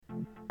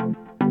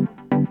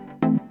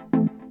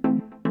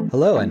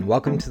Hello, and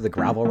welcome to the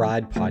Gravel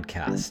Ride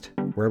podcast,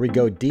 where we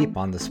go deep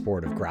on the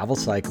sport of gravel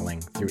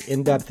cycling through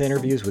in-depth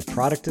interviews with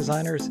product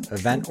designers,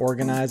 event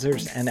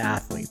organizers, and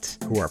athletes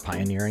who are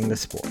pioneering the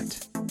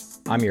sport.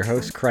 I'm your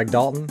host, Craig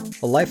Dalton,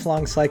 a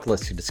lifelong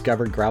cyclist who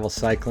discovered gravel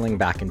cycling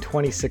back in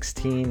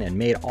 2016 and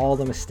made all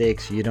the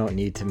mistakes you don't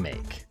need to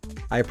make.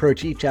 I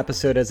approach each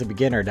episode as a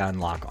beginner to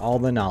unlock all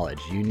the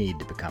knowledge you need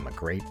to become a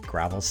great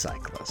gravel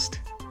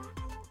cyclist.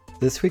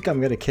 This week, I'm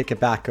going to kick it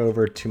back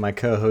over to my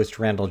co-host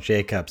Randall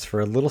Jacobs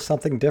for a little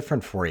something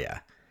different for you.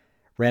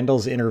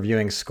 Randall's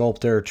interviewing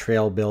Sculptor,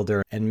 trail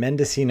builder, and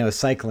Mendocino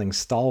cycling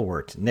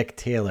stalwart Nick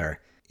Taylor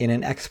in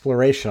an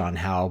exploration on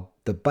how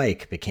the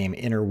bike became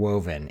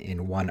interwoven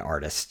in one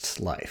artist's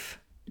life.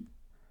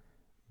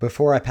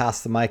 Before I pass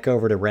the mic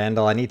over to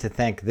Randall, I need to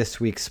thank this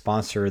week's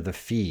sponsor, The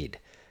Feed.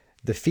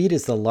 The Feed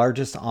is the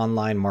largest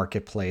online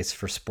marketplace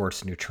for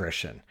sports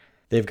nutrition.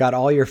 They've got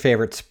all your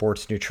favorite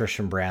sports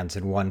nutrition brands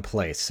in one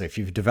place. So if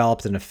you've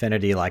developed an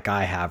affinity like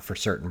I have for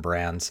certain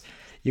brands,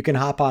 you can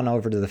hop on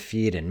over to the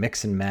Feed and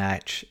mix and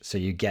match so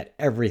you get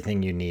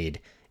everything you need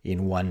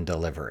in one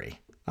delivery.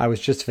 I was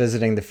just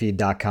visiting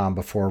thefeed.com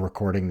before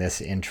recording this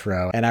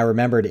intro, and I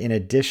remembered in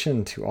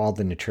addition to all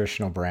the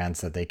nutritional brands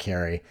that they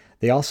carry,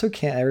 they also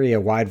carry a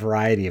wide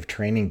variety of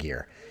training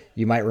gear.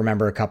 You might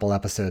remember a couple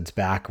episodes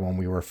back when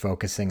we were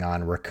focusing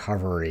on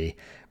recovery.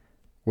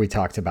 We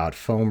talked about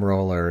foam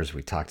rollers,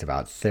 we talked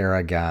about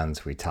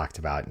Theraguns, we talked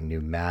about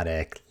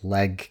pneumatic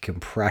leg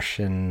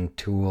compression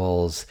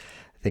tools.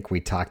 I think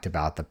we talked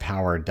about the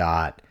Power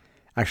Dot.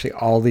 Actually,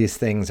 all these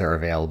things are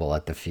available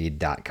at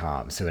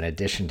thefeed.com. So in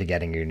addition to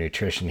getting your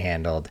nutrition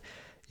handled,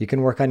 you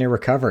can work on your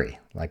recovery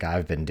like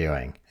I've been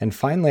doing. And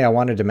finally, I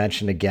wanted to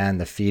mention again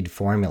the Feed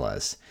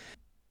formulas.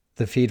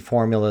 The Feed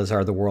formulas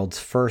are the world's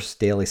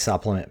first daily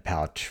supplement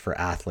pouch for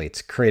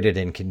athletes, created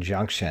in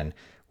conjunction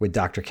with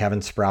Dr. Kevin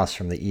Sprouse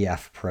from the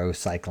EF Pro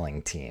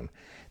Cycling team.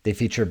 They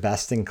feature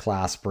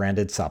best-in-class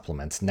branded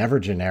supplements, never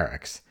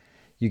generics.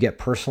 You get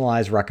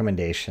personalized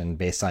recommendation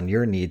based on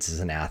your needs as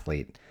an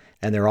athlete,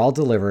 and they're all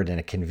delivered in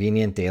a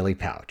convenient daily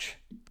pouch.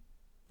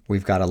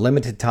 We've got a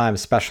limited time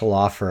special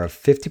offer of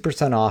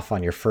 50% off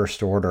on your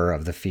first order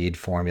of the Feed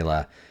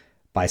formula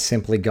by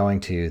simply going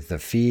to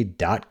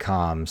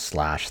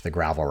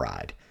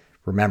thefeed.com/thegravelride.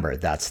 Remember,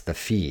 that's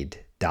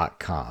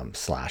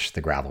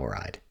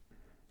thefeed.com/thegravelride.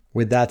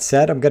 With that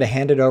said, I'm going to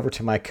hand it over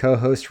to my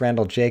co-host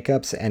Randall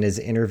Jacobs and his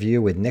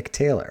interview with Nick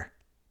Taylor.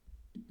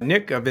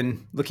 Nick, I've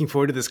been looking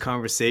forward to this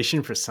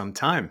conversation for some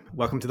time.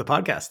 Welcome to the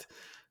podcast.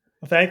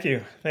 Well, thank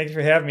you. Thank you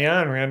for having me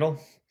on, Randall.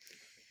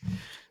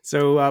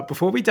 So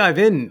before we dive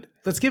in,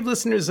 let's give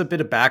listeners a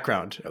bit of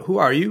background. Who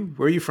are you?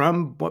 Where are you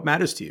from? What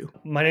matters to you?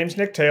 My name's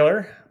Nick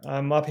Taylor.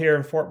 I'm up here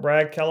in Fort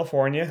Bragg,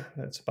 California.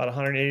 That's about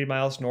 180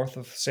 miles north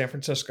of San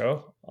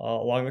Francisco,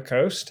 along the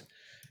coast,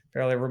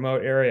 fairly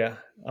remote area.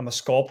 I'm a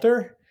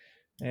sculptor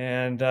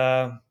and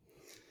a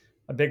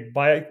big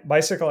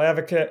bicycle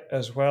advocate,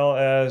 as well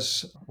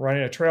as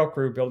running a trail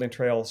crew, building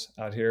trails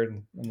out here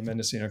on the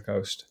Mendocino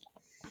coast.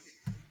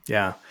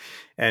 Yeah.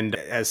 And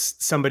as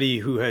somebody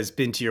who has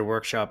been to your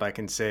workshop, I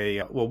can say,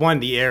 well,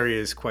 one, the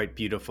area is quite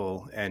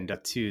beautiful, and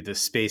two, the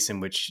space in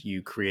which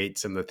you create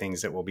some of the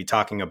things that we'll be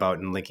talking about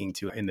and linking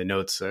to in the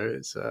notes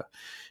is a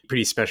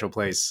pretty special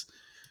place.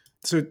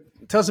 So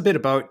tell us a bit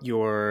about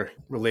your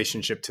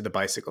relationship to the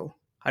bicycle.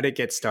 How did it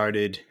get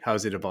started?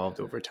 How's it evolved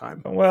over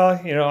time? Well,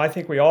 I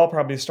think we all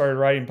probably started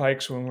riding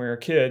bikes when we were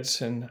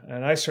kids, and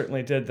I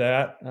certainly did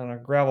that on a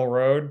gravel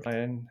road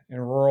in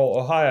rural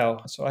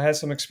Ohio. So I had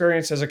some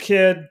experience as a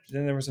kid,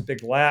 then there was a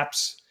big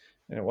lapse,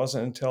 and it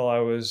wasn't until I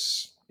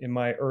was in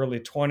my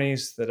early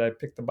 20s that I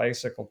picked the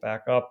bicycle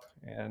back up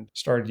and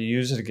started to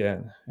use it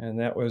again. And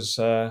that was,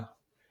 I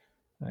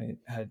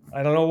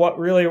don't know what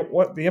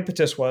the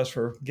impetus was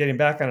for getting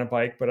back on a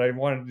bike, but I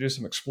wanted to do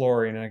some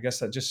exploring, and I guess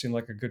that just seemed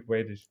like a good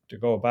way to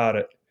go about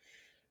it.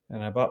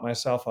 And I bought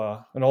myself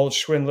an old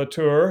Schwinn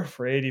Latour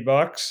for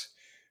 $80,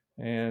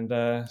 and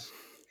I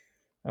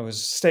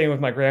was staying with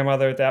my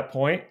grandmother at that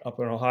point up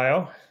in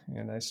Ohio,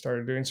 and I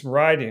started doing some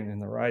riding,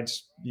 and the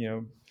rides,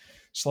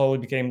 slowly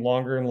became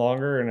longer and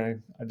longer,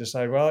 and I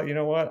decided, well, you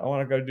know what, I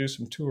want to go do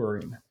some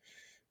touring,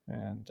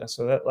 and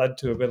so that led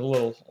to a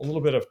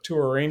little bit of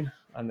touring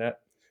on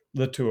that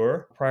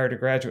Latour prior to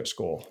graduate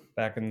school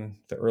back in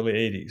the early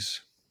 80s.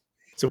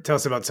 So tell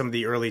us about some of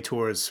the early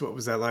tours. What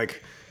was that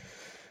like?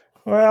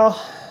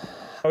 Well,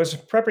 I was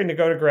prepping to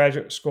go to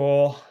graduate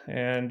school,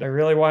 and I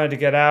really wanted to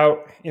get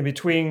out in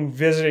between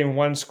visiting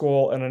one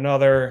school and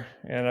another,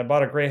 and I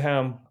bought a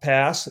Greyhound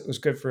pass. It was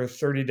good for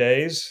 30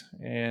 days,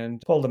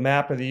 and pulled a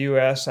map of the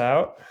U.S.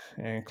 out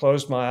and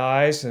closed my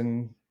eyes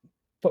and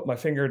put my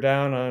finger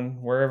down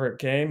on wherever it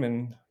came,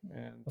 and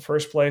the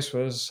first place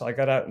was I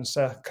got out in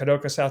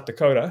Kadoka, South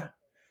Dakota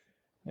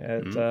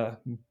at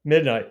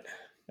midnight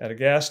at a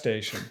gas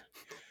station,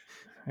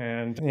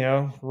 and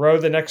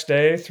rode the next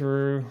day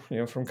through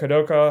from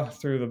Kadoka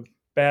through the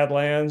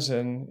Badlands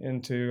and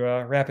into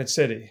Rapid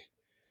City.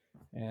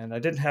 And I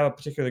didn't have a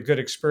particularly good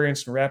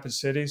experience in Rapid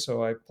City,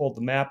 so I pulled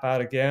the map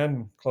out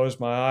again, closed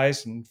my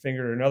eyes, and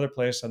fingered another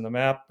place on the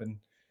map, and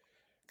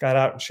got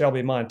out in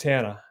Shelby,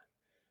 Montana.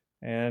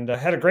 And I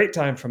had a great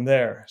time from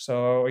there.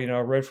 So,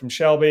 I rode from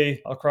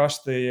Shelby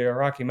across the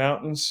Rocky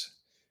Mountains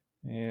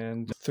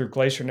and through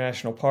Glacier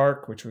National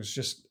Park, which was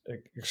just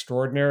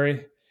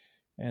extraordinary.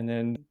 And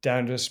then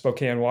down to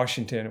Spokane,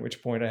 Washington, at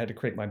which point I had to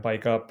crate my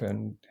bike up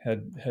and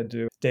head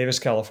to Davis,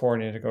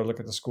 California to go look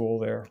at the school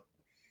there.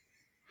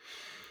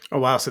 Oh,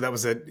 wow. So that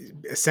was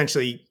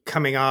essentially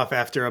coming off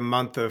after a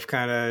month of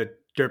kind of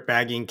dirt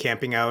bagging,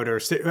 camping out, or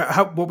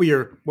what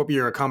were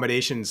your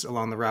accommodations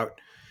along the route?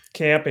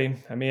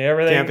 Camping. I mean,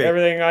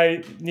 everything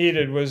I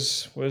needed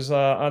was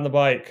on the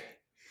bike.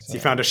 So you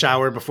found a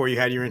shower before you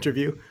had your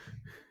interview?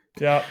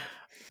 Yeah.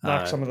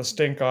 Knocked some of the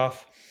stink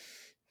off.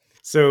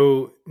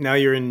 So now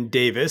you're in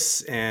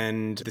Davis,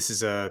 and this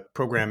is a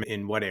program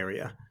in what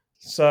area?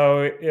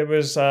 So it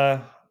was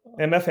a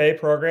MFA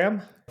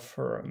program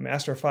for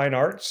Master of Fine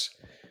Arts,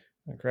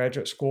 a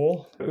graduate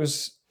school. It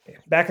was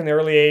back in the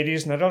early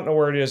 80s, and I don't know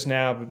where it is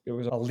now, but it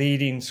was a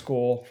leading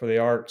school for the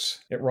arts.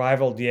 It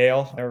rivaled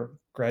Yale, their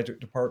graduate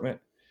department.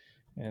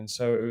 And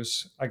so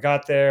I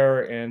got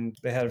there and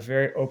they had a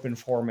very open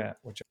format,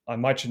 which I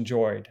much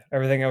enjoyed.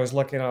 Everything I was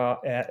looking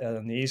at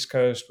on the East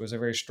Coast was a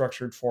very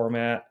structured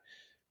format.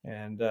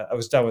 And I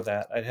was done with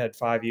that. I'd had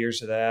 5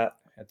 years of that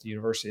at the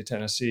University of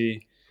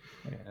Tennessee.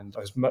 And I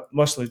was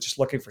mostly just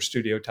looking for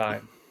studio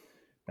time.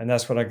 And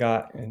that's what I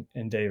got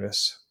in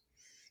Davis.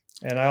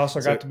 And I also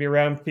got to be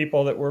around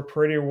people that were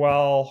pretty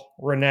well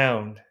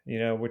renowned,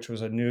 which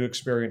was a new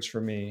experience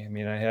for me. I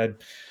mean, I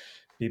had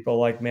people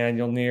like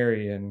Manuel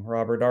Neary and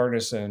Robert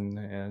Arneson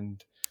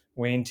and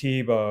Wayne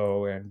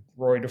Thiebaud and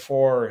Roy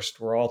DeForest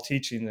were all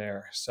teaching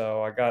there.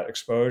 So I got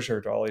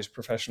exposure to all these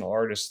professional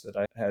artists that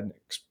I hadn't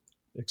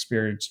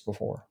experienced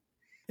before.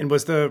 And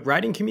was the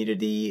riding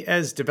community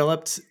as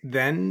developed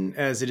then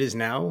as it is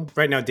now?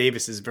 Right now,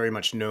 Davis is very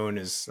much known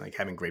as like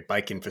having great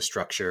bike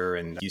infrastructure,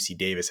 and UC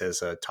Davis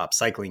has a top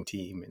cycling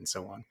team and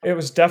so on. It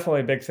was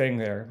definitely a big thing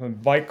there.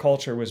 Bike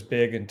culture was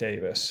big in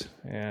Davis.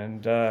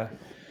 And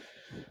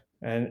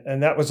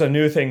that was a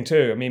new thing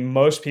too. I mean,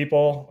 most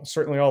people,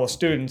 certainly all the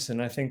students,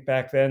 and I think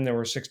back then there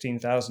were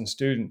 16,000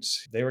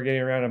 students, they were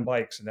getting around on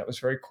bikes, and that was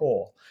very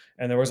cool.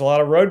 And there was a lot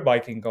of road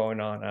biking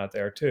going on out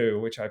there too,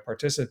 which I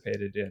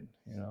participated in.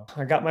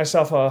 I got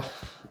myself a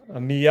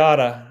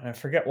Miata. I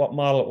forget what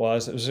model it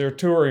was. It was their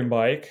touring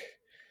bike,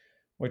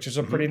 which is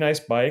a pretty nice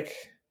bike.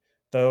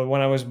 Though when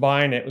I was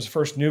buying it, it was the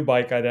first new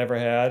bike I'd ever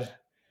had.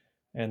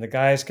 And the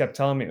guys kept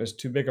telling me it was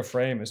too big a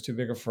frame. It's too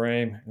big a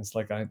frame. It's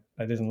like I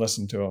didn't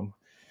listen to them.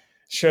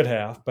 Should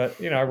have, but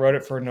I rode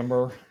it for a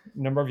number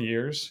of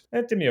years.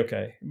 It did me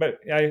okay, but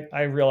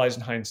I realized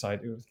in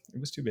hindsight it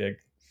was too big.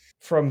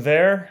 From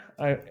there,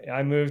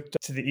 I moved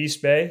to the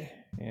East Bay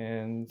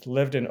and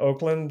lived in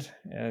Oakland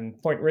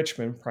and Point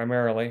Richmond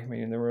primarily. I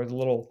mean, there were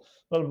little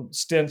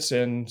stints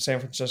in San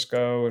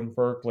Francisco and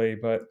Berkeley,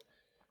 but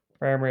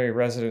primary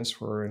residents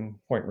were in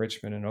Point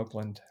Richmond and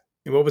Oakland.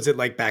 And what was it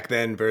like back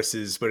then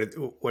versus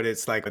what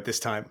it's like at this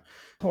time?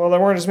 Well, there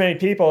weren't as many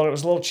people, and it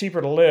was a little cheaper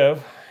to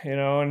live,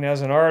 and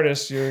as an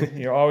artist,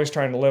 you're always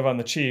trying to live on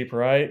the cheap,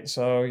 right?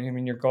 So, I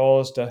mean, your goal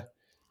is to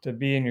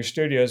be in your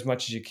studio as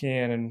much as you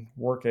can and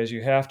work as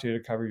you have to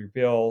cover your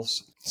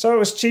bills. So it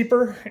was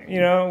cheaper,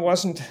 it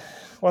wasn't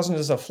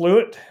as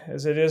affluent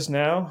as it is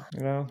now.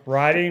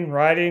 Riding,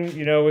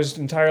 was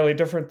entirely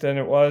different than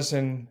it was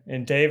in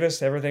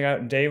Davis. Everything out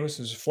in Davis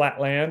was flat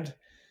land.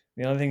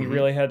 The only thing you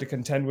really had to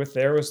contend with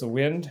there was the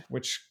wind,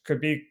 which could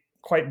be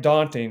quite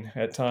daunting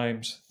at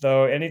times.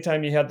 Though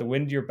anytime you had the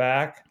wind to your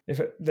back,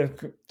 if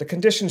the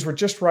conditions were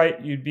just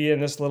right, you'd be in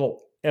this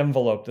little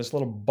envelope, this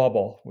little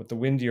bubble with the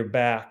wind to your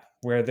back,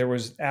 where there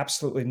was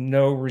absolutely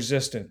no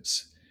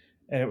resistance.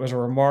 And it was a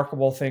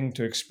remarkable thing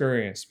to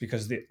experience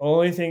because the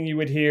only thing you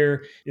would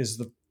hear is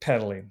the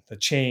pedaling, the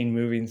chain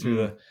moving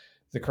through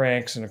the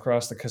cranks and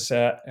across the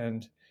cassette.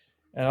 And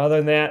other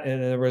than that,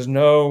 and there was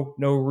no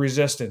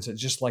resistance.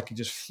 It's just like you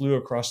just flew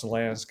across the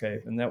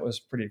landscape. And that was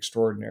pretty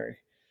extraordinary.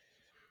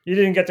 You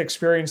didn't get to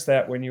experience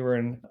that when you were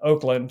in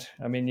Oakland.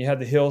 I mean, you had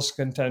the hills to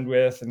contend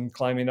with and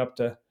climbing up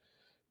to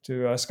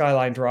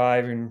Skyline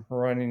Drive and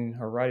riding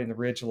the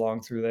ridge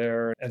along through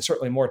there, and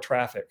certainly more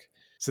traffic.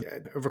 So I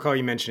recall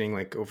you mentioning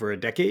like over a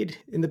decade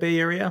in the Bay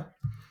Area?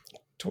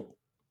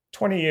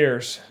 20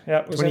 years. Yeah,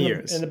 it was 20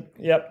 years. In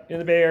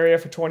the Bay Area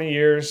for 20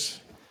 years.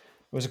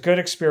 It was a good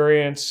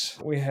experience.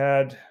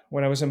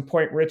 When I was in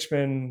Point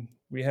Richmond,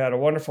 we had a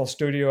wonderful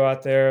studio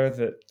out there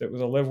that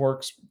was a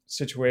live-work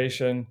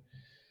situation.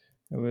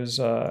 It was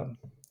an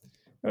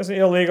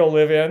illegal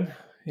live-in,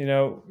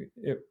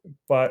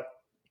 but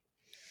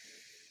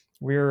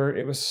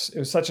it was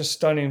such a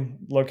stunning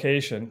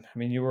location. I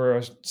mean, you were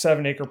a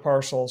 7-acre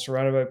parcel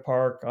surrounded by a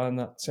park on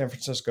the San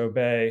Francisco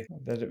Bay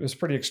that it was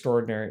pretty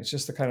extraordinary. It's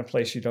just the kind of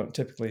place you don't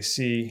typically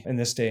see in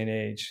this day and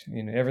age.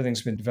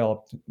 Everything's been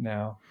developed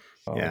now.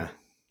 Yeah.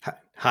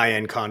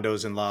 High-end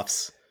condos and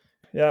lofts.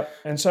 Yeah.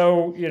 And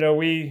so,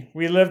 we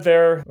lived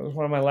there. It was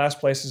one of my last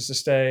places to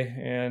stay.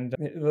 And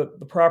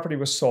the property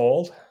was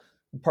sold.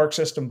 The park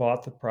system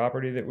bought the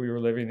property that we were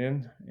living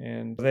in,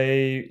 and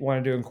they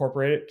wanted to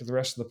incorporate it to the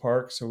rest of the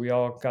park. So we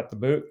all got the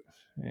boot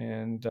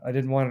and I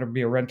didn't want to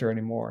be a renter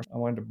anymore. I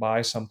wanted to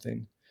buy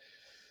something.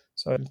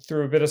 So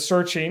through a bit of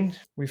searching,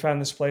 we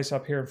found this place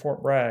up here in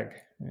Fort Bragg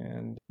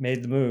and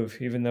made the move,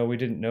 even though we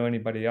didn't know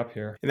anybody up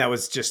here. And that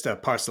was just a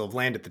parcel of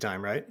land at the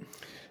time, right?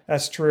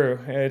 That's true.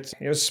 It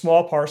was a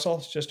small parcel,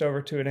 it's just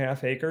over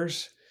 2.5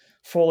 acres,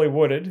 fully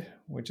wooded,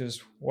 which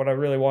is what I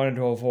really wanted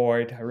to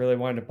avoid. I really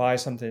wanted to buy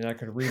something I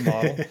could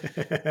remodel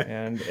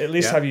and at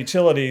least have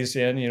utilities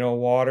in,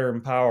 water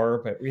and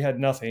power, but we had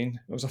nothing.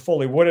 It was a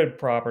fully wooded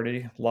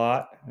property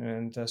lot.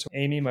 And so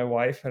Amy, my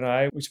wife, and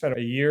I, we spent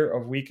a year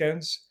of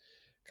weekends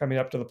coming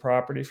up to the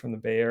property from the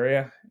Bay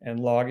Area and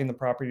logging the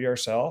property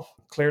ourselves.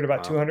 Cleared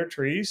about 200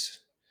 trees,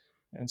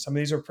 and some of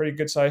these are pretty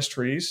good sized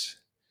trees.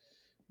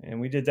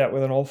 And we did that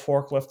with an old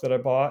forklift that I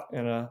bought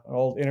and an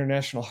old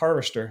International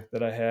harvester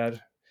that I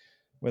had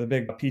with a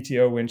big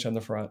PTO winch on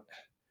the front.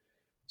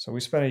 So we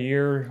spent a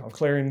year of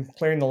clearing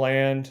the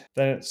land.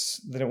 Then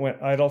it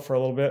went idle for a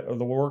little bit, or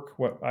the work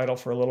went idle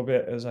for a little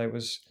bit as I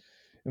was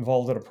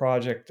involved in a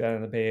project down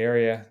in the Bay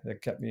Area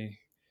that kept me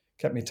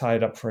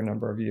tied up for a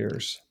number of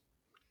years.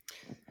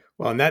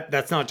 Well, and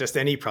that's not just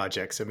any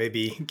project. So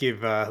maybe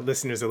give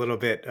listeners a little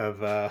bit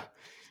of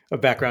a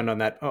background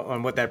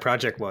on what that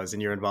project was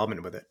and your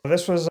involvement with it.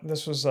 This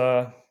was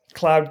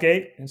Cloud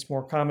Gate. It's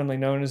more commonly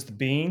known as the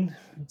Bean.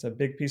 It's a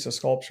big piece of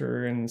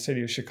sculpture in the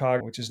city of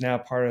Chicago, which is now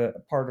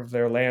part of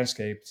their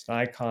landscape. It's an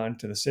icon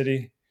to the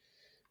city.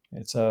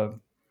 It's a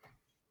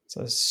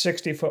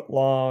 60-foot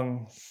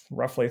long,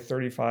 roughly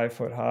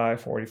 35-foot high,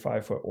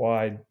 45-foot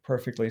wide,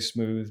 perfectly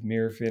smooth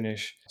mirror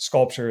finish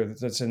sculpture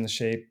that's in the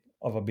shape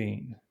of a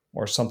bean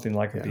or something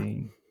like a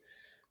bean.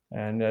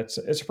 And it's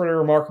a pretty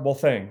remarkable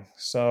thing.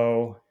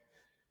 So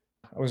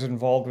I was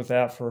involved with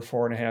that for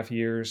 4.5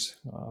 years.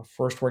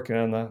 First working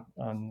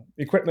on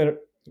equipment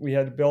we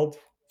had to build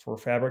for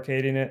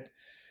fabricating it,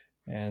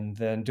 and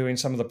then doing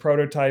some of the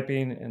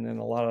prototyping, and then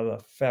a lot of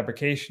the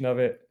fabrication of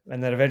it,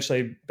 and then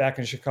eventually back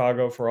in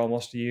Chicago for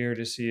almost a year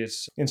to see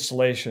its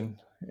installation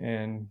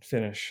and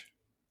finish.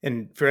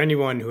 And for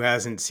anyone who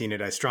hasn't seen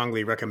it, I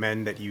strongly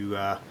recommend that you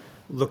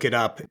look it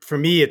up. For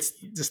me, it's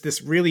just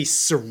this really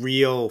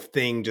surreal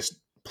thing just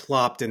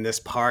plopped in this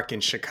park in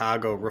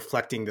Chicago,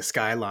 reflecting the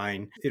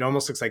skyline. It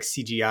almost looks like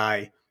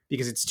CGI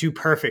because it's too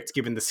perfect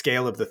given the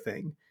scale of the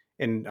thing.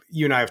 And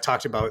you and I have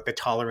talked about the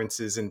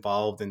tolerances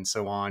involved and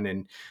so on.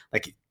 And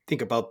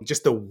think about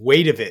just the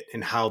weight of it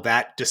and how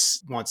that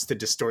just wants to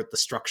distort the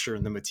structure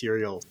and the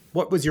material.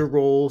 What was your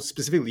role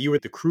specifically? You were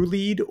the crew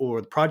lead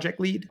or the project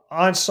lead?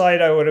 On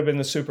site, I would have been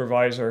the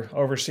supervisor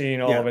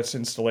overseeing all of its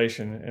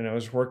installation. And I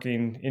was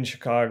working in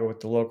Chicago with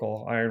the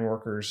local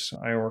Ironworkers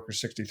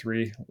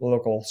 63,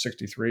 Local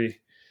 63,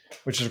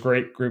 which is a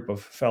great group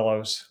of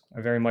fellows.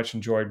 I very much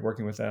enjoyed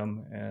working with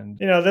them. And,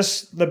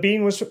 the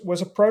Bean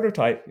was a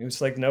prototype. It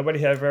was like nobody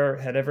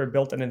had ever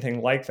built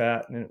anything like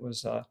that. And it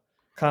was a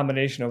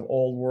combination of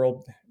old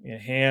world,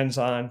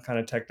 hands-on kind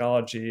of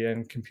technology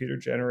and computer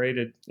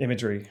generated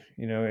imagery.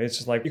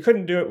 It's like you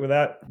couldn't do it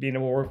without being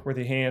able to work with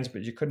your hands,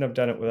 but you couldn't have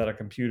done it without a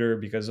computer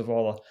because of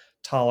all the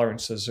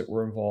tolerances that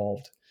were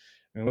involved.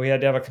 We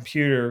had to have a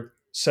computer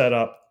set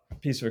up, a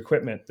piece of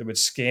equipment that would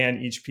scan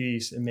each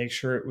piece and make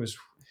sure it was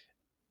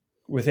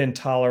within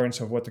tolerance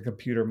of what the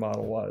computer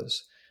model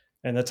was.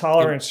 And the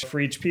tolerance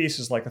for each piece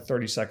is like a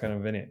 32nd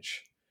of an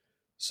inch.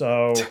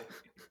 So,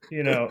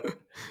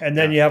 and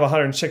then you have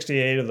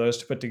 168 of those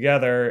to put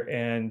together,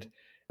 and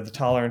the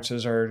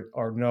tolerances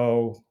are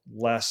no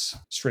less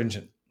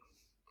stringent.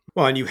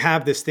 Well, and you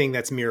have this thing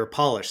that's mirror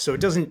polished. So it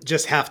doesn't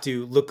just have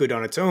to look good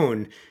on its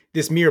own.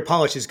 This mirror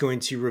polish is going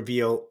to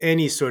reveal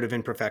any sort of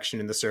imperfection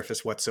in the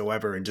surface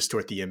whatsoever and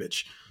distort the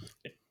image.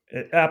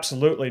 It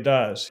absolutely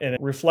does. And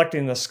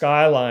reflecting the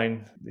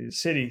skyline, the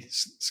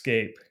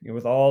cityscape,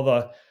 with all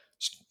the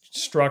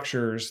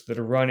structures that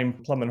are running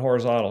plumb and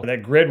horizontal,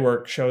 that grid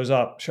work shows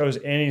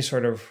any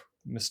sort of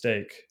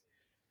mistake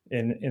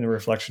in the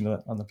reflection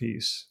on the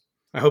piece.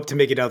 I hope to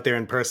make it out there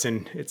in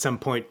person at some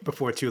point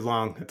before too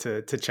long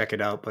to check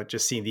it out, but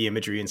just seeing the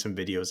imagery and some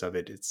videos of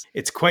it,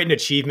 it's quite an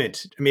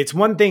achievement. I mean, it's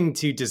one thing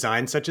to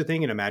design such a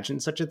thing and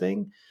imagine such a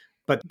thing,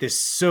 but there's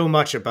so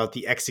much about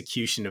the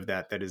execution of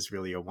that is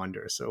really a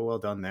wonder. So well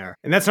done there.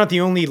 And that's not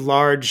the only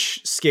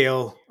large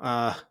scale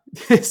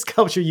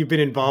sculpture you've been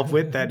involved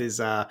with. That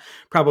is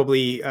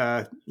probably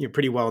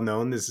pretty well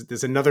known.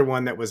 There's another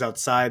one that was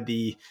outside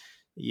the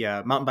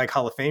Mountain Bike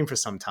Hall of Fame for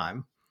some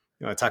time.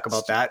 You want to talk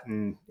about that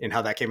and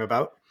how that came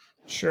about?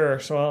 Sure.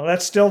 So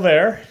that's still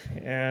there.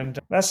 And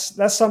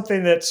that's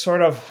something that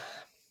sort of,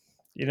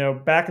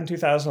 back in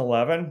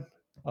 2011,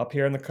 up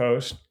here on the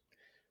coast,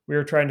 we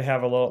were trying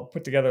to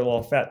put together a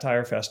little fat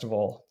tire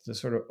festival to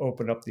sort of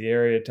open up the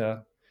area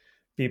to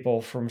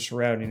people from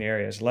surrounding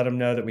areas, let them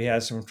know that we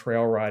had some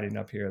trail riding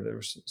up here. There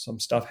was some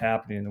stuff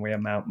happening in the way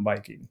of mountain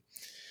biking.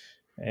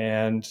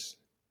 And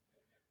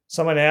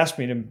someone asked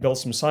me to build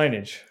some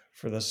signage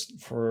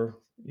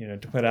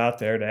to put out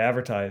there to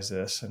advertise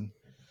this. And,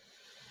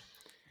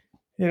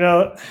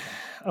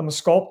 I'm a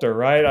sculptor,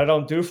 right? I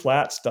don't do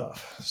flat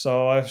stuff.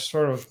 So I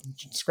sort of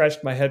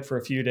scratched my head for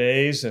a few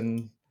days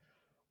and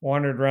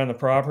wandered around the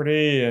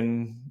property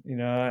and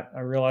I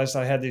realized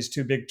I had these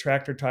two big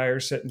tractor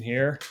tires sitting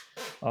here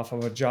off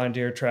of a John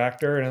Deere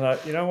tractor. And I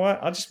thought, you know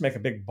what, I'll just make a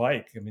big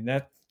bike. I mean,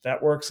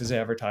 that works as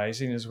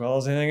advertising as well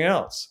as anything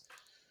else.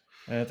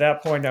 And at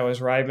that point, I was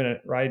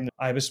riding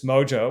Ibis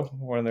Mojo,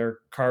 one of their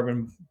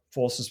carbon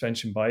full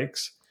suspension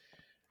bikes.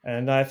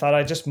 And I thought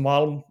I'd just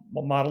model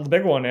the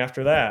big one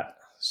after that.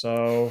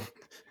 So,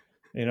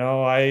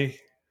 I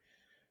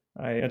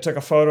took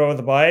a photo of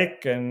the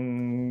bike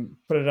and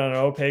put it on an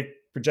opaque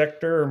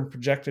projector and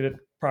projected it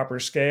proper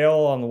scale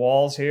on the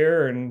walls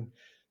here, and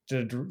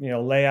did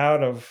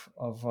layout of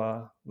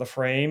the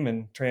frame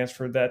and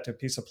transferred that to a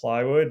piece of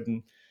plywood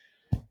and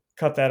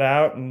cut that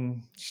out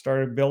and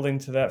started building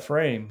to that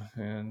frame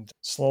and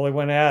slowly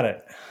went at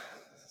it.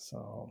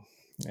 So,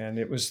 and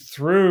it was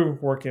through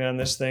working on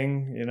this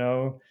thing,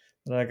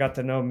 that I got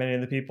to know many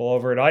of the people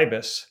over at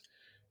Ibis.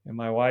 And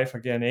my wife,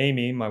 again,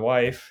 Amy, my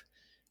wife,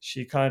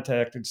 she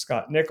contacted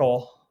Scott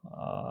Nickel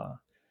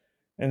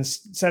and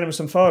sent him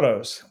some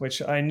photos,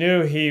 which I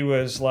knew he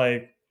was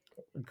like,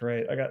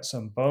 great, I got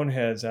some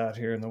boneheads out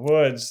here in the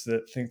woods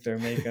that think they're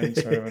making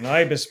sort of an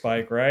Ibis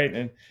bike, right?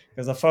 And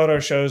because the photo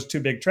shows two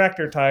big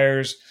tractor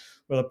tires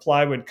with a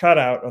plywood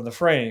cutout of the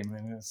frame.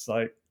 And it's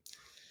like,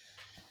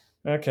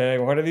 okay,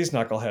 what are these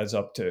knuckleheads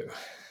up to?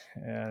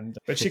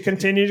 But she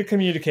continued to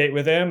communicate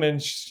with him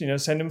and,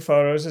 send him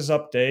photos as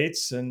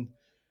updates. And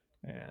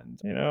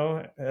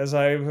as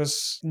I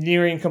was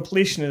nearing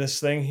completion of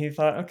this thing, he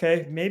thought,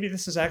 okay, maybe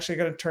this is actually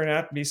going to turn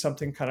out to be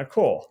something kind of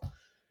cool.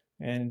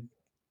 And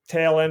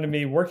tail end of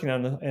me working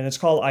on and it's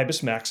called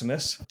Ibis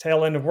Maximus.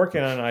 Tail end of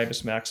working on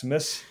Ibis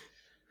Maximus,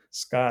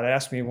 Scott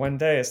asked me one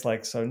day, it's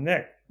like, so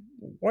Nick,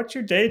 what's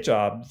your day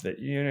job that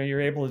you're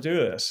able to do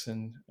this?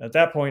 And at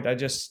that point, I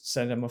just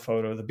sent him a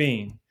photo of the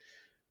bean,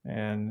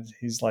 and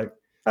he's like,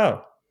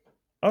 oh,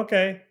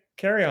 okay,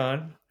 carry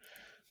on.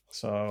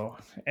 So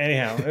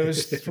anyhow, it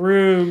was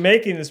through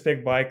making this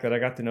big bike that I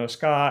got to know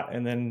Scott,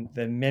 and then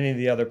many of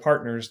the other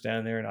partners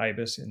down there in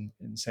Ibis in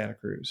Santa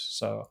Cruz.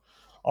 So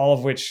all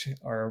of which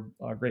are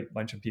a great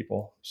bunch of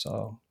people.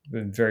 So I've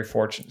been very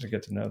fortunate to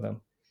get to know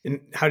them. And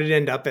how did it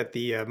end up at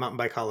the Mountain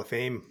Bike Hall of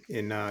Fame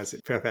in is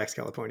it Fairfax,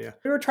 California?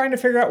 We were trying to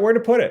figure out where to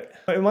put it.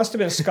 It must have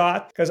been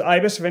Scott, because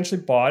Ibis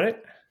eventually bought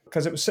it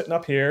because it was sitting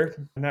up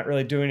here, not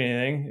really doing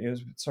anything. It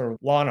was sort of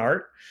lawn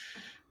art.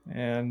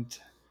 And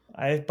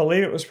I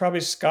believe it was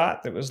probably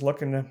Scott that was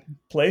looking to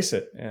place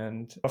it.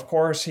 And of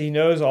course, he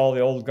knows all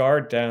the old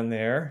guard down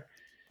there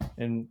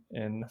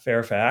in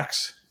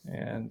Fairfax.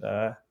 And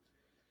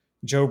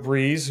Joe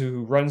Breeze,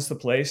 who runs the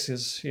place,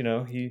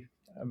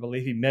 I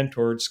believe he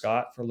mentored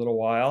Scott for a little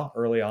while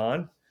early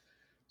on.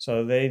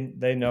 So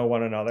they know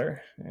one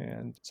another.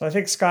 And so I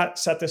think Scott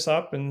set this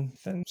up and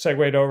then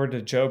segued over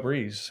to Joe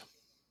Breeze.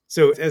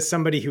 So as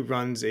somebody who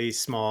runs a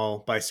small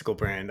bicycle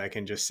brand, I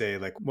can just say,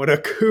 like, what a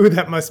coup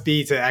that must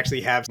be to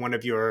actually have one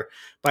of your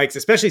bikes,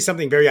 especially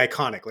something very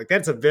iconic. Like,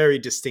 that's a very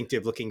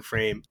distinctive looking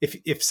frame.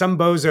 If some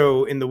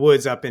bozo in the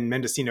woods up in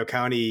Mendocino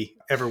County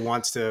ever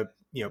wants to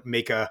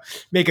make a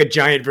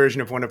giant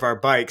version of one of our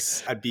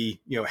bikes, I'd be,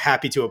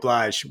 happy to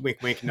oblige.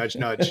 Wink, wink, nudge,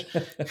 nudge.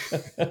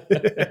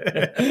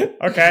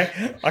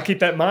 Okay. I'll keep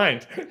that in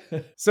mind.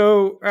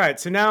 So, all right.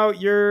 So now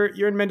you're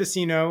in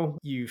Mendocino.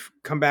 You've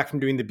come back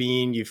from doing the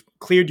bean. You've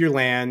cleared your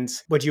land.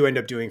 What do you end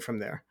up doing from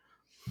there?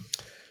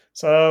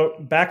 So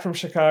back from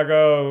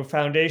Chicago,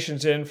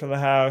 foundations in for the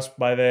house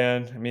by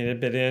then. I mean, it'd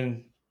been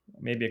in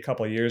maybe a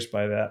couple of years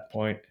by that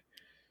point.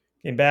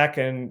 Came back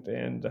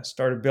and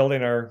started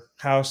building our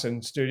house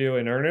and studio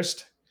in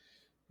earnest.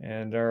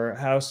 And our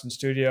house and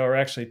studio are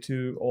actually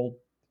two old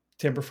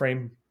timber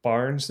frame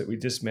barns that we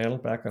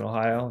dismantled back in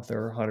Ohio.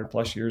 They're 100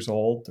 plus years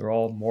old. They're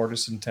all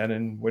mortise and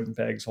tenon, wooden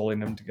pegs holding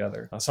them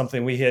together.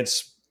 Something we had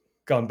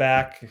gone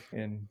back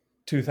in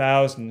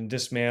 2000 and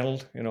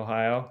dismantled in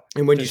Ohio.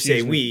 And when you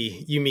say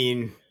we, you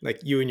mean like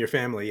you and your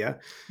family, yeah?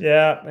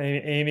 Yeah,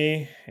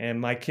 Amy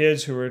and my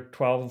kids, who were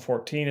 12 and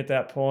 14 at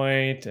that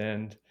point,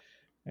 and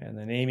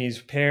then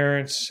Amy's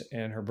parents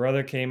and her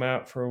brother came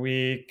out for a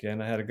week.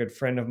 And I had a good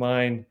friend of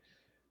mine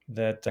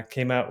that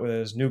came out with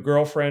his new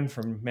girlfriend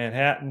from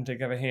Manhattan to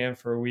give a hand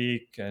for a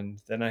week. And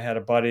then I had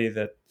a buddy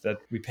that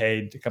we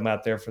paid to come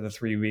out there for the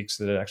 3 weeks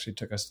that it actually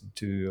took us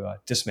to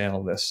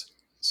dismantle this.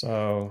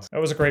 So that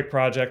was a great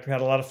project. We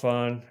had a lot of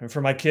fun. And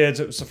for my kids,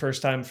 it was the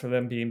first time for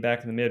them being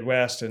back in the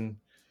Midwest. And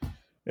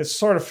it's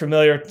sort of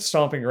familiar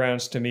stomping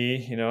grounds to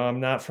me. I'm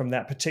not from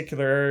that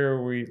particular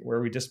area where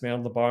we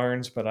dismantled the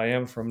barns, but I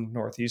am from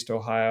Northeast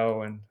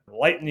Ohio, and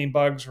lightning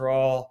bugs are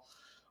all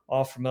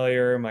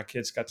familiar. My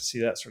kids got to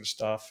see that sort of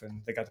stuff,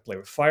 and they got to play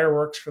with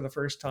fireworks for the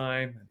first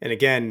time. And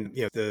again,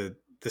 the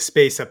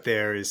space up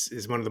there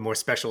is one of the more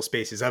special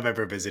spaces I've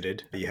ever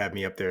visited. You had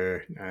me up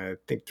there, I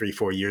think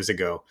 3-4 years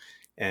ago.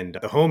 And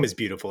the home is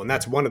beautiful. And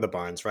that's one of the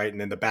barns, right? And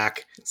then the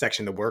back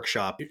section, the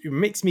workshop, it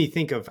makes me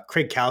think of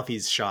Craig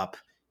Calfee's shop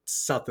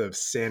south of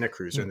Santa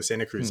Cruz, or in the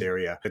Santa Cruz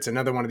area. It's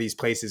another one of these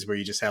places where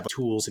you just have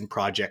tools and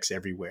projects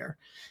everywhere.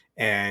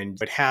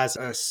 and it has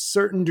a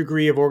certain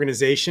degree of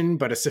organization,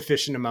 but a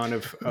sufficient amount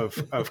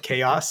of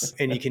chaos.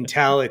 And you can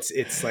tell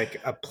it's like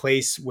a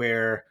place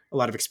where a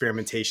lot of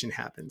experimentation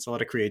happens, a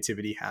lot of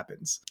creativity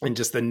happens. And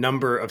just the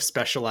number of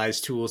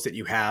specialized tools that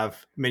you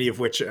have, many of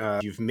which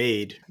you've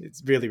made,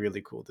 it's really,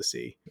 really cool to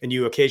see. And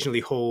you occasionally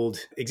hold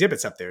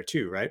exhibits up there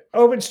too, right?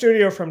 Open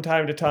studio from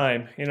time to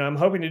time. I'm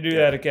hoping to do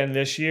that again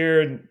this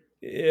year.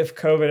 If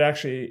COVID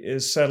actually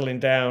is settling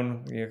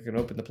down, you can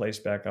open the place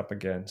back up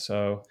again.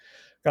 So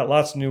got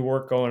lots of new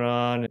work going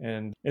on,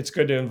 and it's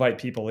good to invite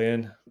people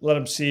in, let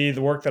them see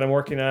the work that I'm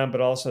working on, but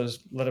also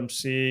let them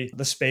see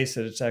the space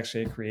that it's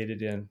actually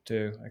created in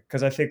too.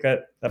 Because I think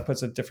that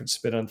puts a different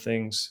spin on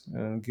things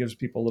and gives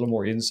people a little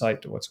more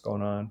insight to what's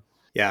going on.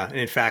 Yeah. And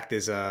in fact, you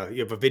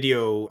have a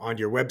video on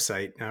your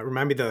website.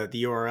 Remind me the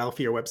URL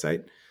for your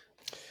website.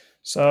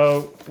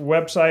 So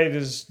website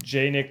is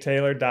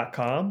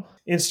jnicktaylor.com.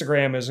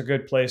 Instagram is a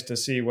good place to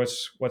see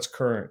what's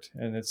current,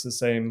 and it's the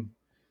same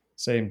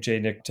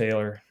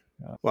jnicktaylor.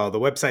 Well, the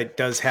website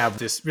does have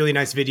this really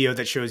nice video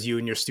that shows you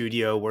in your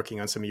studio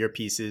working on some of your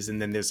pieces, and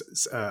then there's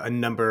a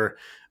number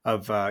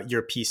of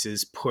your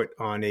pieces put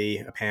on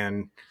a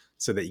pan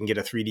so that you can get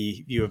a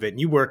 3D view of it. And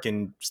you work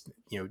in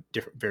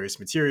different various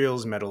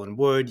materials, metal and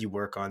wood. You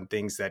work on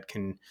things that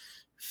can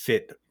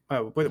fit.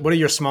 What are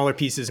your smaller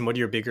pieces and what are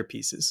your bigger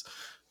pieces?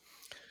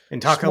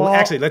 And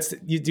let's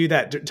you do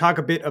that. Talk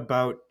a bit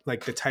about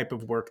like the type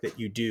of work that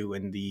you do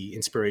and the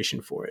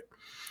inspiration for it.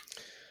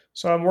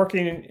 So I'm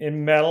working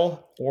in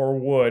metal or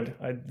wood.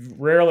 I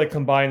rarely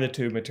combine the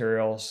two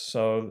materials.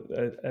 So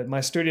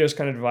my studio is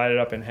kind of divided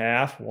up in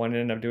half. One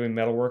end I'm doing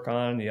metal work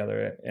on, the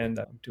other end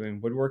I'm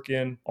doing woodwork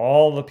in.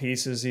 All the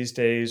pieces these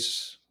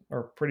days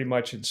are pretty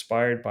much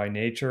inspired by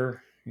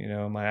nature,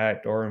 my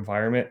outdoor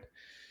environment.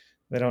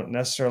 They don't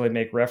necessarily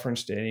make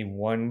reference to any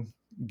one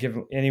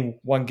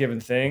given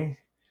thing,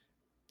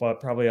 but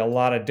probably a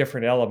lot of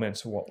different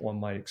elements of what one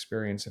might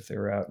experience if they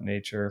were out in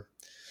nature.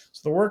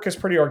 So the work is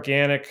pretty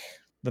organic.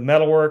 The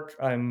metalwork,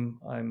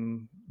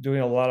 I'm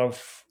doing a lot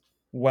of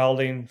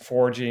welding,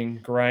 forging,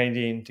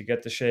 grinding to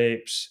get the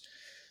shapes.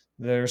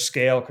 Their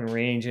scale can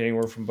range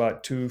anywhere from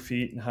about 2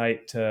 feet in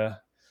height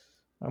to,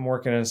 I'm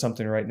working on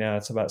something right now,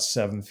 it's about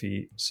 7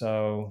 feet.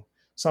 So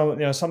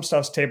some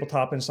stuff's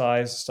tabletop in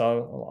size,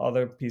 so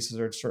other pieces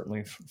are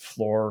certainly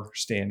floor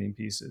standing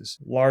pieces.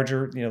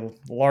 Larger, the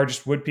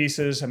largest wood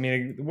pieces. I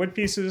mean, wood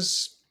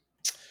pieces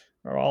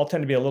all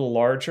tend to be a little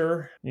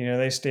larger.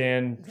 They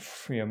stand,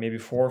 maybe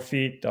 4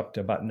 feet up to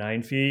about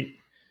 9 feet.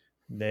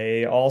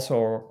 They also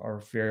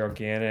are very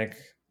organic,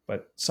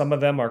 but some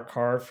of them are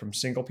carved from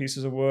single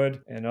pieces of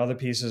wood, and other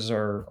pieces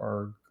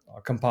are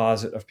a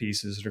composite of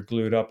pieces that are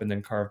glued up and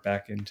then carved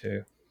back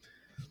into.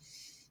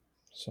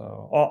 So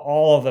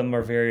all of them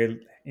are very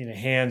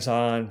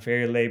hands-on,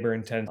 very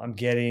labor-intensive. I'm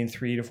getting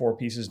 3 to 4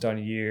 pieces done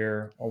a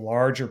year. A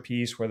larger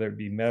piece, whether it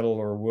be metal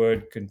or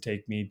wood, can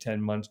take me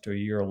 10 months to a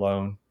year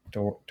alone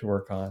to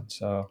work on.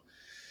 So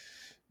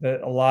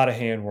a lot of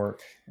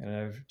handwork, and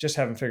I just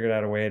haven't figured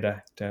out a way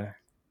to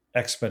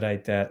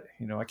expedite that.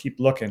 I keep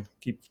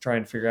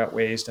trying to figure out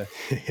ways to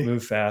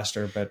move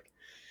faster, but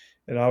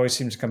it always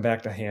seems to come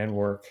back to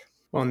handwork.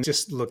 Well, and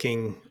just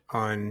looking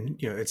on,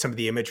 at some of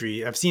the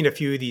imagery, I've seen a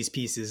few of these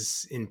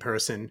pieces in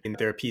person, and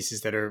there are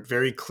pieces that are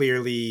very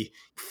clearly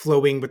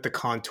flowing with the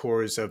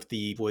contours of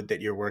the wood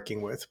that you're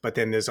working with. But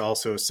then there's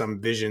also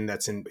some vision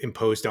that's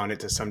imposed on it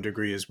to some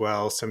degree as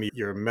well. Some of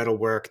your metal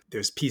work,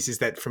 there's pieces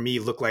that for me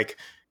look like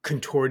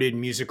contorted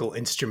musical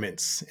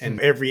instruments,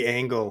 and every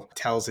angle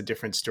tells a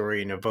different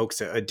story and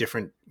evokes a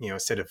different,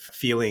 set of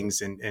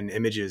feelings and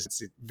images.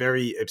 It's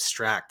very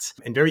abstract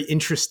and very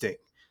interesting.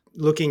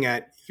 Looking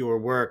at your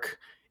work,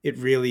 it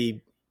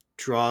really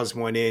draws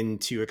one in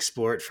to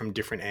explore it from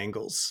different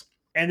angles.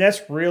 And that's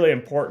really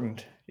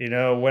important.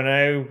 When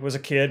I was a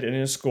kid and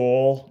in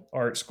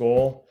art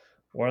school,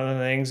 one of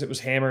the things that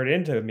was hammered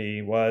into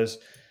me was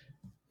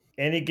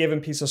any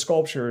given piece of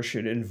sculpture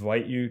should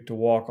invite you to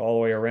walk all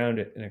the way around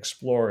it and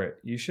explore it.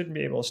 You shouldn't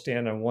be able to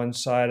stand on one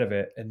side of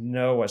it and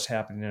know what's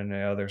happening on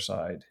the other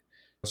side.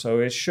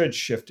 So it should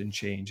shift and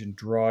change and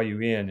draw you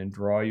in and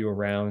draw you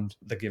around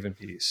the given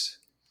piece.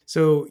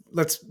 So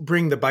let's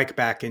bring the bike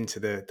back into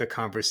the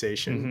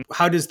conversation. Mm-hmm.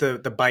 How does the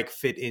bike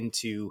fit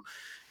into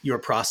your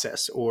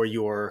process or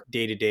your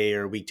day-to-day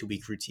or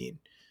week-to-week routine?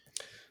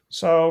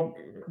 So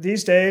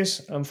these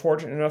days, I'm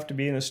fortunate enough to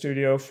be in the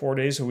studio 4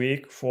 days a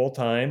week,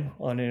 full-time,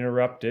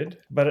 uninterrupted.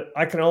 But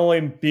I can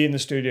only be in the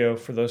studio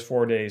for those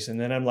 4 days, and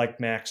then I'm like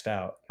maxed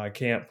out. I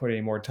can't put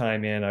any more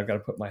time in. I've got to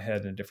put my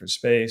head in a different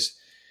space.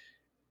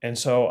 And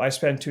so I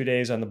spend 2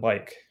 days on the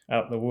bike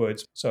out in the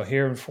woods. So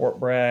here in Fort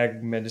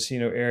Bragg,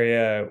 Mendocino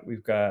area,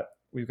 we've got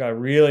a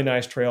really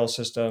nice trail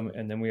system.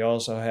 And then we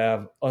also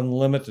have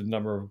unlimited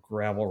number of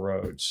gravel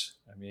roads.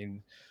 I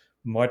mean,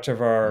 much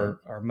of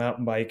our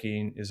mountain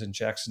biking is in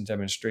Jackson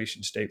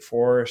Demonstration State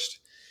Forest.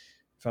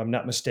 If I'm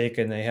not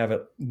mistaken, they have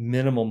a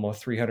minimum of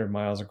 300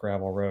 miles of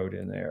gravel road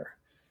in there.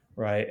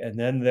 Right. And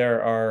then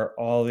there are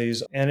all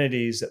these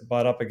entities that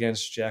butt up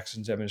against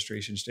Jackson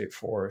Demonstration State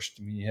Forest.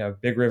 I mean, you have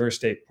Big River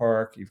State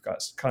Park, you've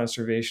got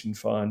Conservation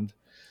Fund,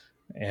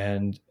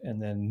 And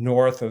then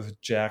north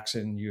of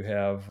Jackson, you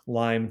have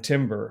lime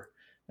timber.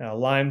 Now,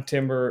 lime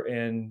timber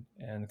and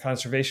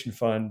conservation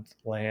fund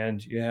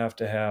land, you have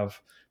to have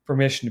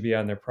permission to be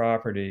on their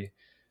property.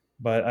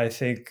 But I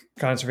think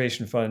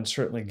conservation fund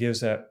certainly gives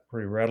that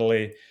pretty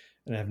readily.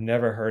 And I've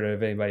never heard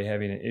of anybody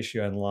having an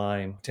issue on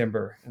lime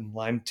timber. And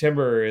lime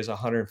timber is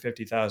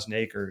 150,000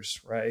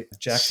 acres, right?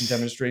 Jackson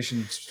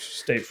Demonstration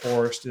State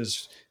Forest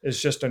is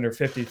just under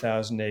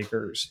 50,000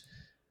 acres.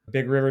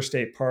 Big River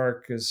State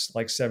Park is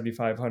like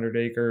 7,500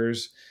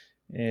 acres,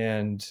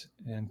 and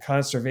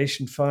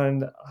Conservation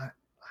Fund, I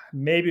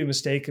may be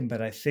mistaken,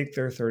 but I think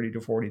they're 30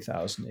 to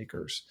 40,000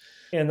 acres.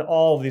 And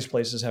all of these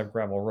places have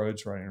gravel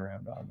roads running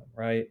around on them,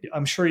 right?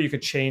 I'm sure you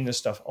could chain this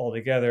stuff all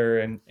together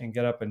and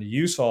get up into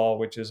Usall,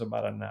 which is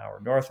about an hour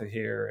north of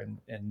here,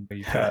 and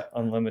you've got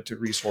unlimited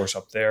resource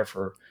up there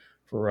for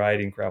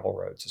riding gravel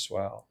roads as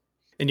well.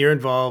 And you're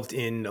involved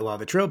in a lot of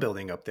the trail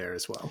building up there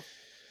as well.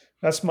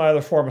 That's my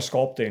other form of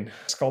sculpting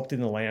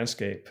the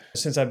landscape.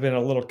 Since I've been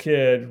was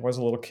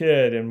a little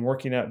kid and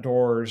working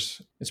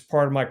outdoors, it's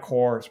part of my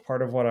core. It's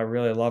part of what I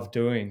really love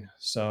doing.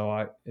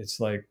 So it's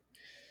like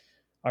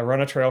I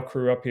run a trail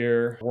crew up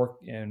here,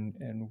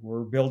 and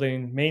we're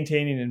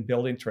maintaining and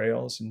building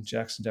trails in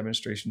Jackson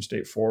Demonstration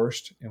State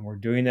Forest. And we're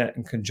doing that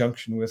in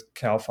conjunction with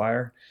CAL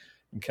FIRE.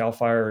 And CAL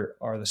FIRE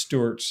are the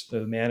stewards,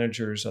 the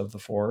managers of the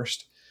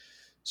forest.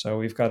 So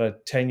we've got a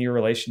 10-year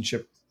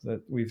relationship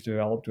that we've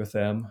developed with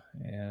them,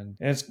 and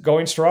it's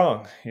going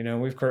strong.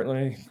 We've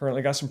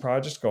currently got some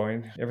projects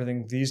going.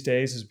 Everything these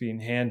days is being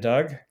hand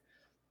dug,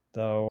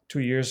 though 2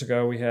 years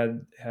ago we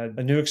had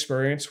a new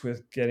experience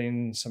with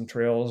getting some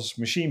trails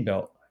machine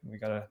built. We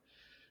got a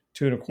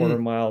 2.25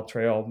 mile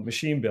trail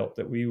machine built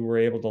that we were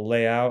able to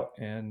lay out,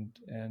 and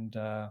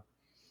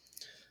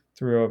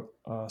through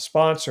a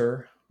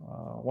sponsor,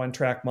 One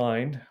Track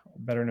Mind,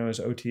 better known as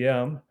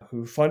OTM,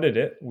 who funded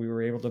it, we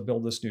were able to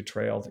build this new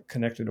trail that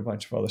connected a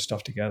bunch of other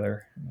stuff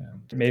together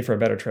and made for a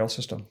better trail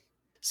system.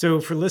 So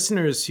for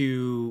listeners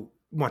who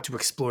want to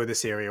explore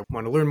this area,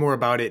 want to learn more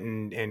about it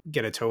and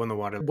get a toe in the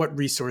water, what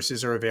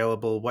resources are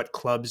available? What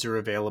clubs are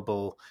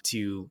available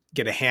to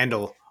get a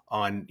handle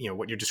on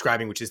what you're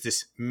describing, which is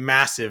this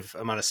massive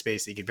amount of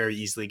space that you could very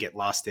easily get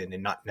lost in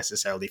and not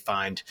necessarily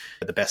find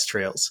the best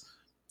trails?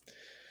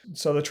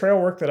 So the trail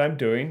work that I'm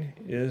doing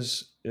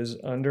is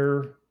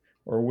under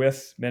or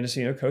with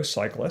Mendocino Coast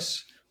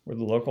Cyclists. We're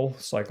the local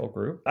cycle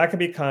group. I can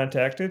be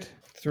contacted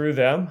through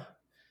them,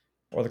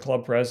 or the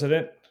club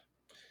president,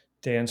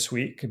 Dan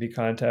Sweet, could be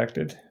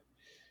contacted.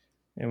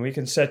 And we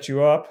can set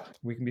you up.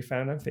 We can be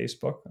found on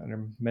Facebook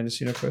under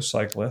Mendocino Coast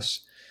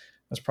Cyclists.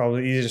 That's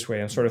probably the easiest way.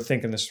 I'm sort of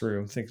thinking this through.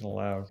 I'm thinking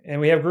aloud.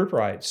 And we have group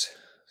rides.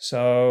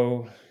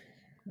 So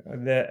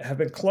that have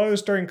been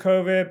closed during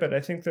COVID, but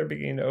I think they're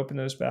beginning to open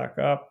those back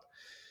up.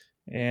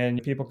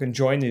 And people can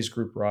join these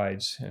group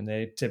rides, and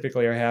they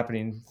typically are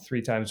happening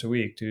 3 times a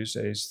week,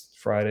 Tuesdays,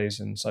 Fridays,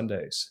 and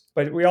Sundays.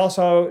 But we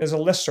also, as a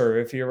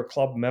listserv, if you're a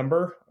club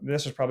member,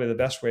 this is probably the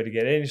best way to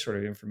get any sort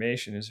of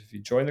information, is if you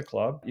join the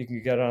club, you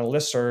can get on a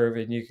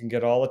listserv and you can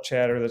get all the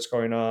chatter that's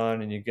going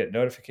on, and you get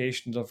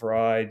notifications of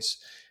rides.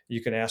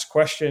 You can ask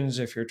questions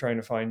if you're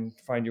trying to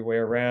find your way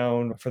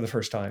around for the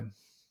first time.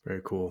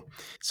 Very cool.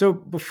 So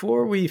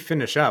before we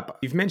finish up,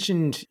 you've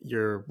mentioned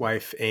your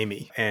wife,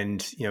 Amy,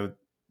 and,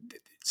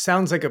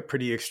 sounds like a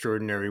pretty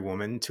extraordinary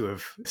woman to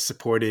have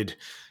supported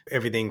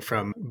everything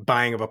from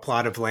buying of a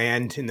plot of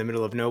land in the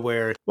middle of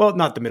nowhere. Well,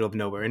 not the middle of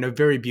nowhere, in a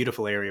very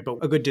beautiful area, but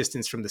a good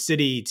distance from the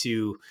city,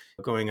 to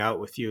going out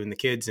with you and the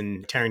kids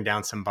and tearing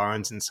down some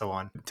barns and so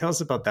on. Tell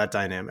us about that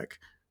dynamic.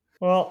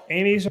 Well,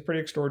 Amy's a pretty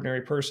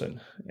extraordinary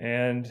person,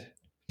 and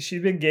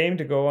she's been game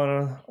to go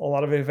on a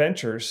lot of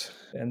adventures,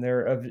 and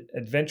they're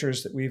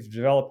adventures that we've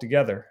developed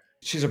together.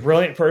 She's a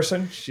brilliant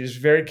person. She's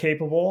very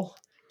capable.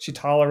 She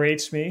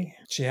tolerates me.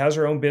 She has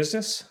her own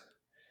business,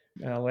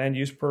 land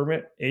use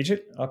permit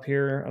agent up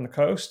here on the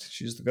coast.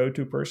 She's the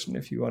go-to person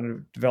if you want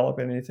to develop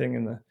anything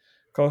in the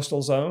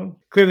coastal zone.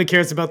 Clearly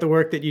cares about the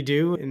work that you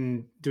do,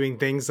 and doing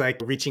things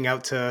like reaching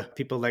out to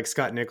people like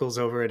Scott Nichols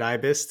over at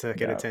IBIS to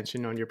get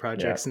attention on your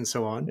projects and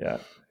so on.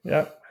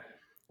 Yeah.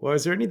 Well,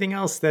 is there anything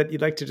else that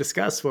you'd like to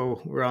discuss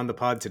while we're on the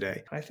pod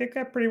today? I think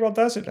that pretty well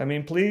does it. I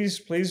mean, please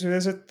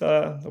visit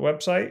the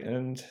website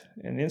and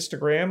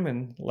Instagram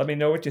and let me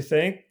know what you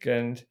think.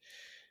 And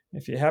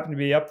if you happen to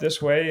be up this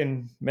way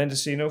in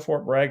Mendocino,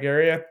 Fort Bragg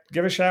area,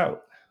 give a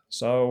shout.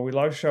 So we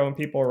love showing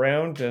people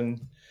around, and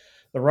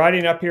the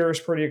riding up here is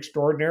pretty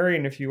extraordinary.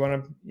 And if you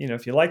want to,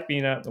 if you like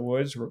being out in the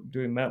woods or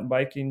doing mountain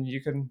biking, you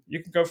can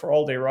go for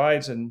all day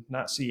rides and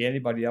not see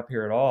anybody up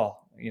here at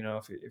all.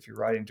 If you're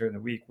riding during the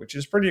week, which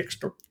is pretty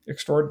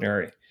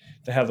extraordinary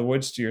to have the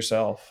woods to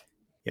yourself.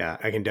 Yeah,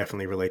 I can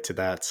definitely relate to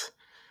that.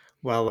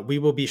 Well, we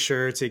will be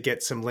sure to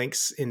get some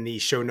links in the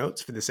show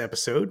notes for this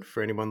episode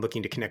for anyone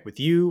looking to connect with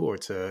you or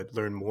to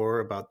learn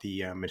more about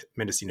the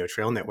Mendocino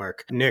Trail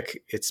Network.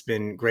 Nick, it's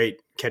been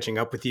great catching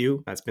up with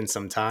you. It's been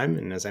some time.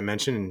 And as I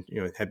mentioned,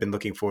 had been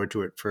looking forward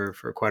to it for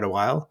quite a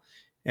while,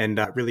 and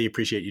really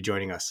appreciate you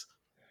joining us.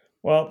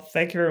 Well,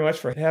 thank you very much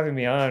for having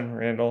me on,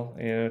 Randall.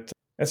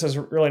 This is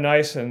really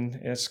nice, and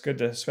it's good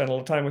to spend a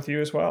little time with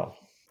you as well.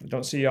 I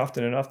don't see you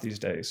often enough these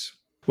days.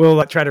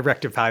 We'll try to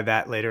rectify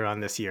that later on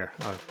this year.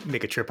 I'll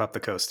make a trip up the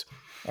coast.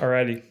 All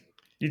righty.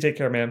 You take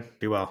care, man.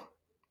 Be well.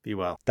 Be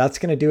well. That's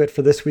going to do it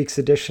for this week's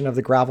edition of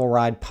the Gravel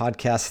Ride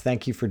Podcast.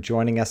 Thank you for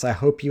joining us. I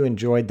hope you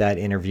enjoyed that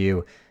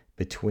interview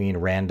between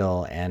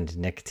Randall and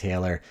Nick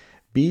Taylor.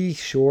 Be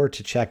sure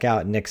to check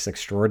out Nick's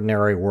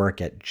extraordinary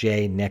work at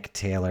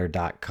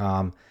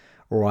jnicktaylor.com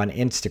or on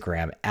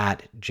Instagram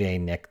at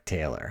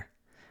jnicktaylor.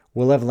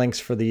 We'll have links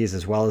for these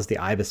as well as the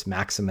Ibis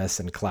Maximus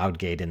and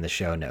Cloudgate in the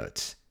show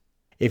notes.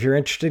 If you're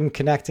interested in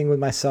connecting with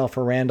myself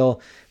or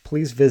Randall,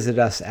 please visit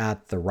us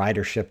at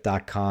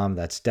theridership.com.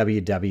 That's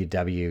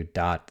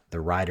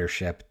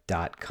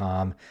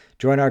www.theridership.com.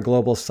 Join our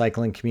global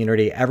cycling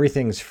community.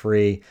 Everything's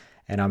free,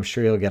 and I'm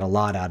sure you'll get a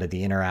lot out of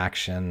the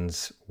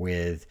interactions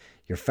with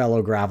your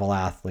fellow gravel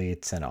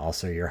athletes and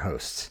also your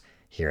hosts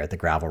here at the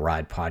Gravel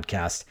Ride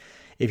Podcast.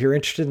 If you're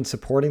interested in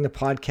supporting the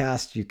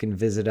podcast, you can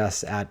visit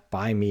us at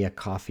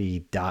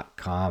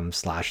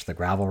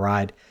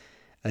buymeacoffee.com/thegravelride.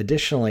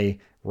 Additionally,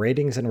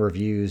 ratings and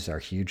reviews are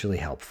hugely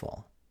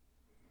helpful.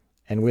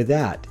 And with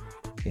that,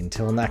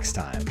 until next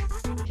time,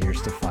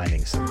 here's to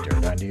finding some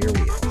dirt under your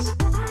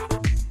wheels.